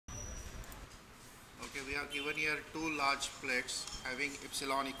Okay, we are given here two large plates having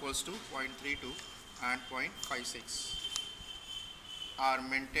epsilon equals to 0.32 and 0.56 are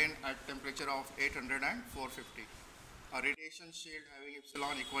maintained at temperature of 800 and 450. A radiation shield having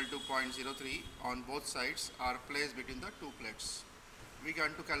epsilon equal to 0.03 on both sides are placed between the two plates. We are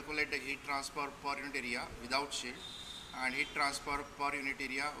going to calculate the heat transfer per unit area without shield and heat transfer per unit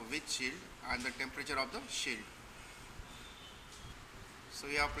area with shield and the temperature of the shield. So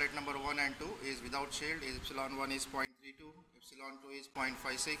we have plate number 1 and 2 is without shield, is epsilon 1 is 0.32, epsilon 2 is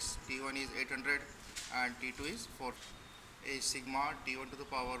 0.56, T1 is 800 and T2 is 4. Is sigma T1 to the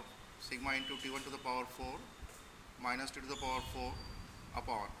power, sigma into T1 to the power 4 minus T to the power 4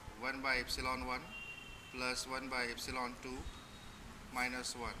 upon 1 by epsilon 1 plus 1 by epsilon 2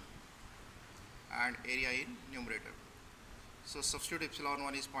 minus 1 and area in numerator. So substitute epsilon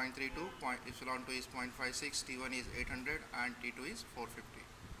 1 is 0.32, epsilon 2 is 0.56, T1 is 800 and T2 is 450.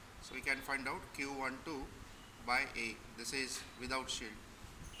 So we can find out Q12 by A. This is without shield.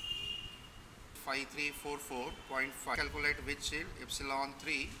 5344.5. Calculate with shield. Epsilon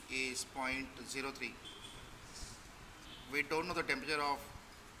 3 is 0.03. We don't know the temperature of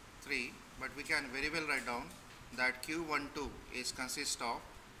 3, but we can very well write down that Q12 is consist of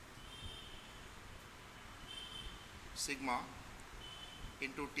sigma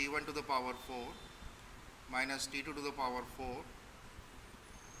into T1 to the power 4 minus T2 to the power 4.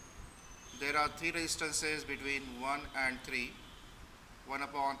 There are three resistances between 1 and 3, 1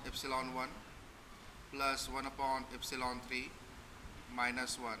 upon epsilon 1 plus 1 upon epsilon 3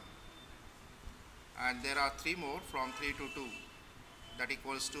 minus 1, and there are three more from 3 to 2, that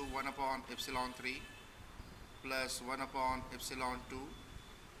equals to 1 upon epsilon 3 plus 1 upon epsilon 2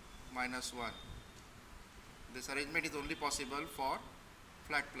 minus 1. This arrangement is only possible for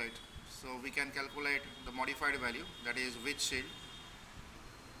flat plate. So we can calculate the modified value, that is with shield.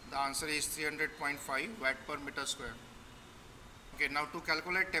 The answer is 300.5 watt per meter square. Okay, now to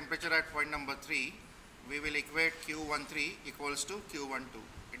calculate temperature at point number 3, we will equate Q13 equals to Q12.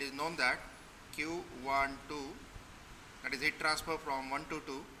 It is known that Q12, that is heat transfer from 1 to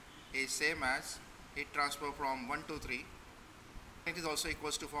 2, is same as heat transfer from 1 to 3. It is also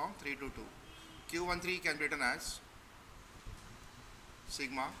equals to from 3 to 2. Q13 can be written as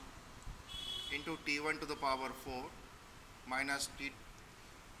sigma into T1 to the power 4 minus T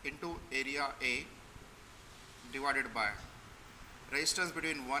into area A divided by resistance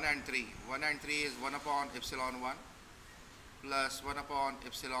between 1 and 3. 1 and 3 is 1 upon epsilon 1 plus 1 upon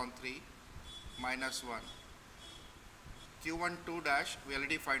epsilon 3 minus 1. Q12 dash we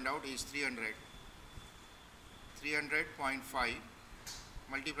already find out is 300. 300.5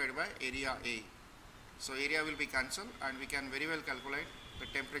 multiplied by area A. So area will be cancelled and we can very well calculate the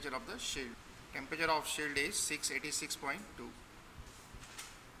temperature of the shield. Temperature of shield is 686.2.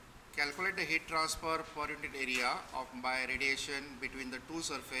 Calculate the heat transfer per unit area of by radiation between the two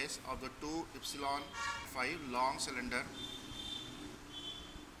surface of the two epsilon 5 long cylinder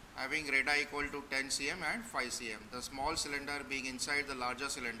having radii equal to 10 cm and 5 cm. The small cylinder being inside the larger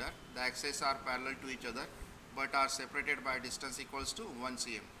cylinder, the axes are parallel to each other but are separated by distance equals to 1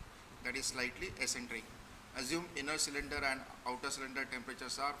 cm. That is slightly eccentric. Assume inner cylinder and outer cylinder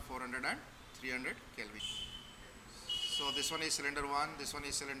temperatures are 400 and 300 Kelvin. So this one is cylinder 1, this one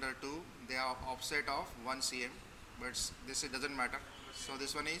is cylinder 2. They are offset of 1 cm, but this doesn't matter. So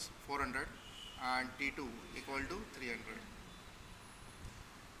this one is 400 and T2 equal to 300.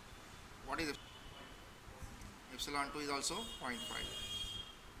 What is epsilon 2 is also 0.5.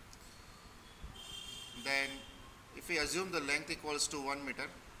 Then if we assume the length equals to 1 meter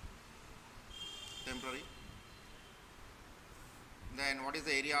temporary, then what is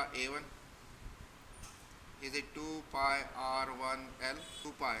the area A1? Is it 2 pi R1L?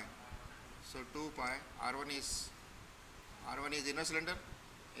 2 pi. So 2 pi R1 is inner cylinder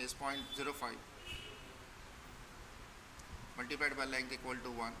is 0.05 multiplied by length equal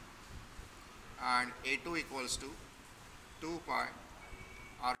to 1, and A2 equals to 2 pi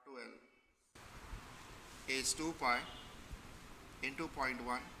R2L is 2 pi into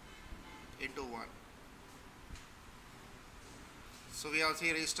 0.1 into 1. So we have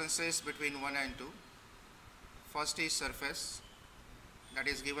three resistances between 1 and 2. First is surface, that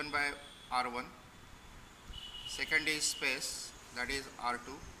is given by R1. Second is space, that is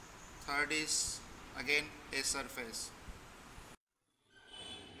R2. Third is again a surface,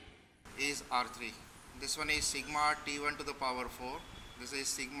 is R3. This one is sigma T1 to the power 4. This is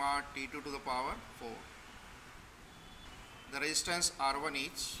sigma T2 to the power 4. The resistance R1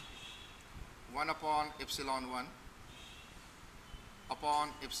 is 1 upon epsilon 1 upon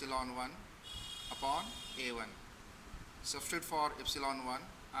epsilon 1 upon A1. Substitute for epsilon 1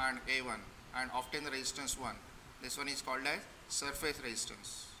 and A1 and obtain the resistance 1. This one is called as surface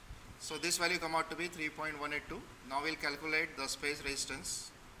resistance. So this value come out to be 3.182. Now we'll calculate the space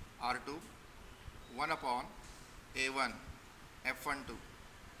resistance R2 1 upon A1 F12.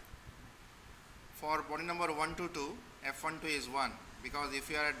 For body number 1 to 2, F12 is 1, because if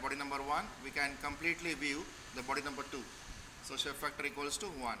you are at body number 1, we can completely view the body number 2. So shape factor equals to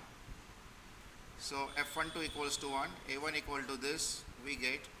 1. So F12 equals to 1, A1 equal to this, we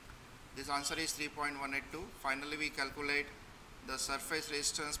get, this answer is 3.182. Finally we calculate the surface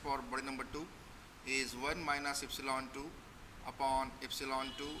resistance for body number 2 is 1 minus epsilon 2 upon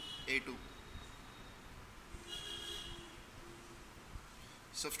epsilon 2 A2.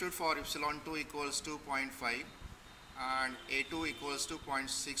 Substitute for epsilon 2 equals 2.5 and A2 equals to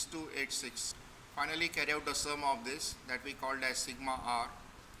 0.6286. Finally carry out the sum of this, that we called as sigma R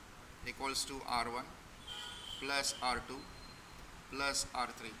equals to R1 plus R2 plus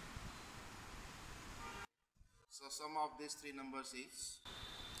R3. So sum of these three numbers is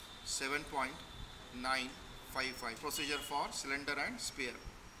 7.955. Procedure for cylinder and sphere.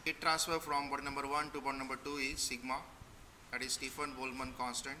 Heat transfer from body number 1 to body number 2 is sigma, that is Stephen-Boltzmann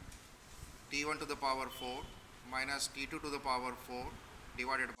constant, T1 to the power 4 minus T2 to the power 4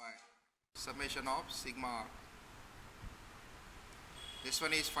 divided by summation of sigma R. This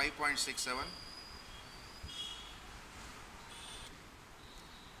one is 5.67.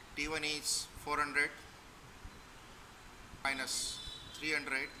 T1 is 400 minus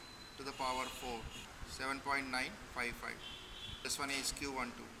 300 to the power 4, 7.955. This one is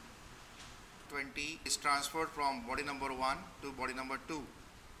Q12. 20 is transferred from body number 1 to body number 2.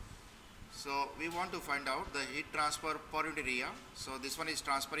 So we want to find out the heat transfer per unit area. So this one is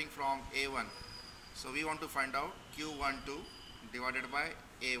transferring from A1. So we want to find out Q12 divided by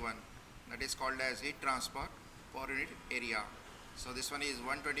A1. That is called as heat transfer per unit area. So this one is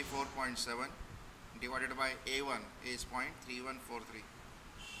 124.7 divided by A1 is 0.3143.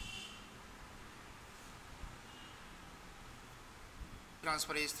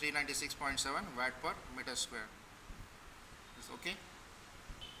 Transfer is 396.7 watt per meter square. Is okay.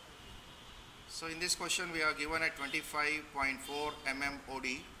 So in this question we are given a 25.4 mm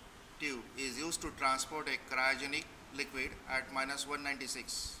OD tube is used to transport a cryogenic liquid at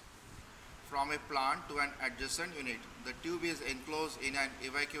 -196 from a plant to an adjacent unit. The tube is enclosed in an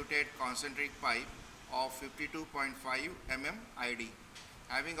evacuated concentric pipe of 52.5 mm ID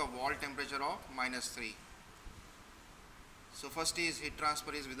having a wall temperature of -3. So first is heat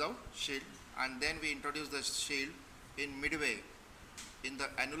transfer is without shield, and then we introduce the shield in midway in the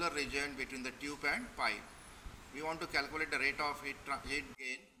annular region between the tube and pipe. We want to calculate the rate of heat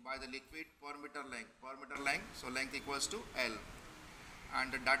gain by the liquid per meter length. So length equals to L.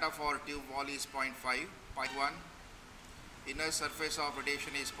 And the data for tube wall is 0.5, pipe 1. Inner surface of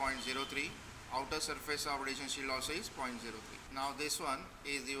radiation is 0.03. Outer surface of radiation shield also is 0.03. Now this one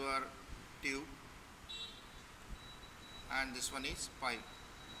is your tube, and this one is pipe.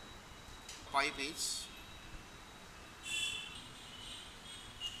 Pipe is,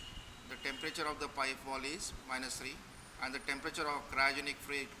 the temperature of the pipe wall is -3 and the temperature of cryogenic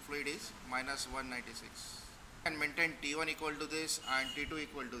fluid is -196. And maintain T1 equal to this and T2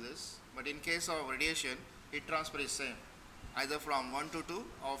 equal to this, but in case of radiation heat transfer is same, either from 1 to 2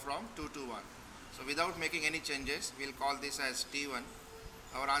 or from 2 to 1. So without making any changes, we will call this as T1.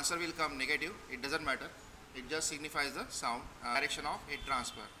 Our answer will come negative, it doesn't matter. It just signifies the sound direction of heat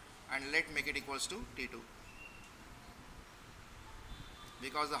transfer, and let make it equals to T2,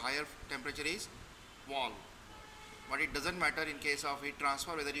 because the higher temperature is wall. But it doesn't matter in case of heat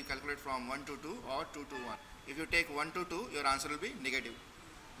transfer whether you calculate from 1 to 2 or 2 to 1. If you take 1 to 2, your answer will be negative.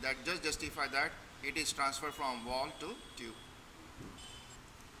 That just justify that it is transferred from wall to tube.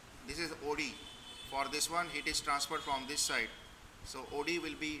 This is OD. For this one, heat is transferred from this side. So OD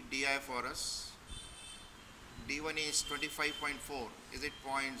will be DI for us. D1 is 25.4. Is it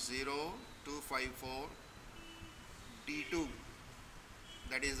 0.0254? D2,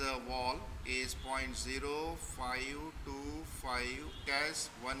 that is a wall, is 0.0525 as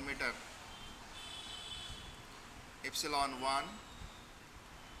 1 meter. Epsilon 1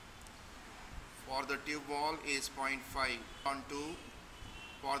 for the tube wall is 0.5. On 2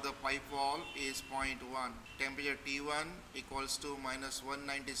 for the pipe wall is 0.1. Temperature T1 equals to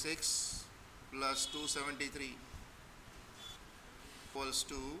 -196 plus 273 equals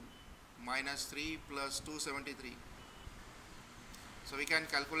to -3 plus 273. So we can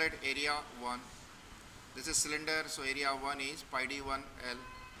calculate area 1. This is cylinder, so area 1 is pi d1 L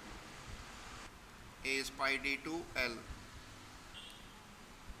is pi d2 L.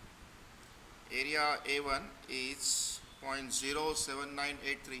 Area A1 is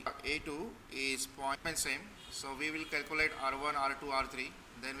 0.07983. A2 is point same. So we will calculate R1, R2, R3.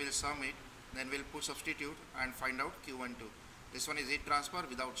 Then we'll sum it. Then we'll put substitute and find out Q12. This one is heat transfer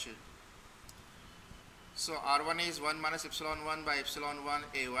without shield. So R1 is 1 minus epsilon 1 by epsilon 1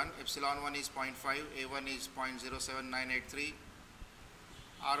 A1. Epsilon 1 is 0.5. A1 is 0.07983.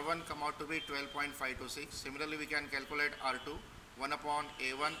 R1 come out to be 12.526. Similarly, we can calculate R2. 1 upon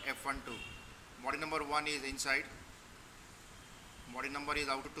A1 F12. Body number 1 is inside. Body number is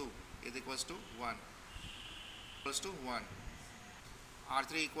out to 2 is equals to 1. Equals to 1.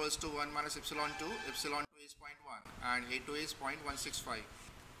 R3 equals to 1 minus epsilon 2. Epsilon 2 is 0.1 and A2 is 0.165.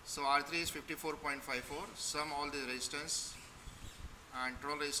 So R3 is 54.54. Sum all the resistance and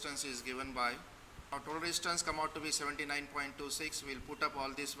total resistance is given by. Now total resistance come out to be 79.26. We'll put up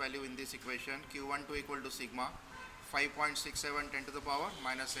all this value in this equation. Q12 equal to sigma 5.67 10 to the power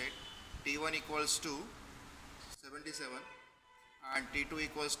minus 8. T1 equals to 77 and T2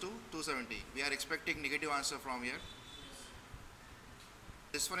 equals to 270. We are expecting negative answer from here.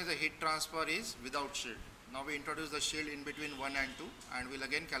 This one is a heat transfer is without shield. Now we introduce the shield in between 1 and 2 and we'll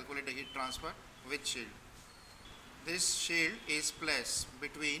again calculate the heat transfer with shield. This shield is placed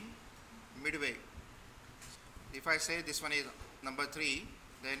between midway. If I say this one is number 3,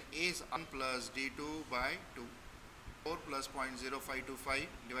 then is 1 plus D2 by 2. 4 plus 0.0525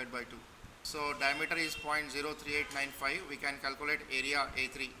 divided by 2. So diameter is 0.03895. We can calculate area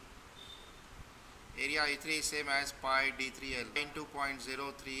A3. Area A3 is same as pi D3L into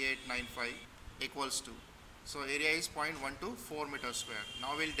 0.03895 equals to. So area is 0.124 meters square.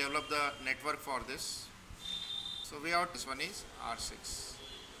 Now we'll develop the network for this. So we have this one is R6.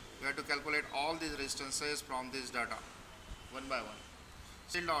 We have to calculate all these resistances from this data one by one.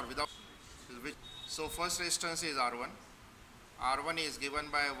 Still or without. So first resistance is R1. R1 is given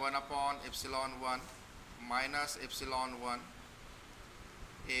by 1 upon epsilon 1 minus epsilon 1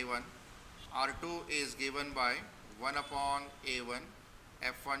 A1. R2 is given by 1 upon A1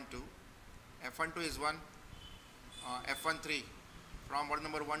 F12. F12 is 1. F13 from body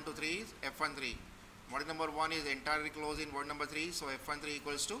number 1 to 3 is F13. Body number 1 is entirely closed in body number 3, so F13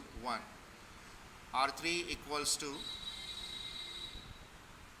 equals to 1. R3 equals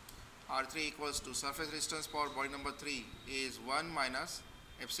to surface resistance for body number 3 is 1 minus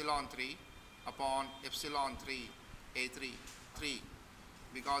epsilon 3 upon epsilon 3 A3 3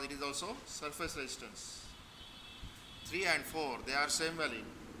 because it is also surface resistance. 3 and 4 they are same value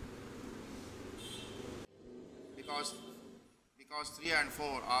because 3 and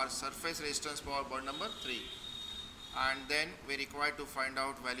 4 are surface resistance for body number 3, and then we require to find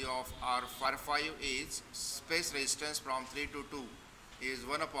out value of R5 is space resistance from 3 to 2 is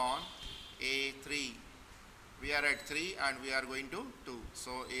 1 upon A3. We are at 3 and we are going to 2,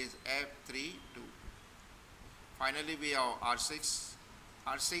 so is F3 2. Finally we have R6.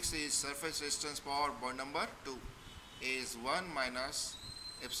 R6 is surface resistance for body number 2 is 1 minus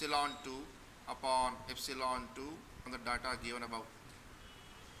epsilon 2 upon epsilon 2 on the data given above.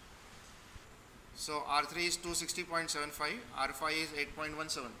 So R3 is 260.75, R5 is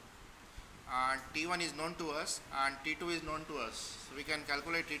 8.17 and T1 is known to us and T2 is known to us. So we can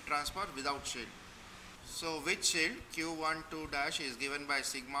calculate heat transfer without shield. So with shield Q12 dash is given by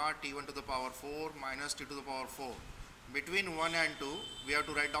sigma T1 to the power 4 minus T to the power 4. Between 1 and 2 we have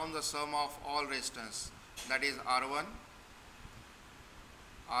to write down the sum of all resistance, that is R1,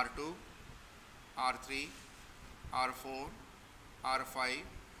 R2, R3, R4, R5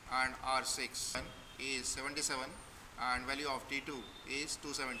 and R6 is 77 and value of T2 is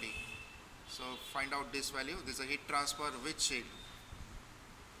 270. So find out this value. This is a heat transfer with shield.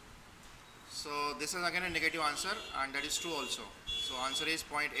 So this is again a negative answer and that is true also. So answer is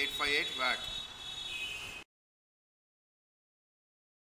 0.858 watt.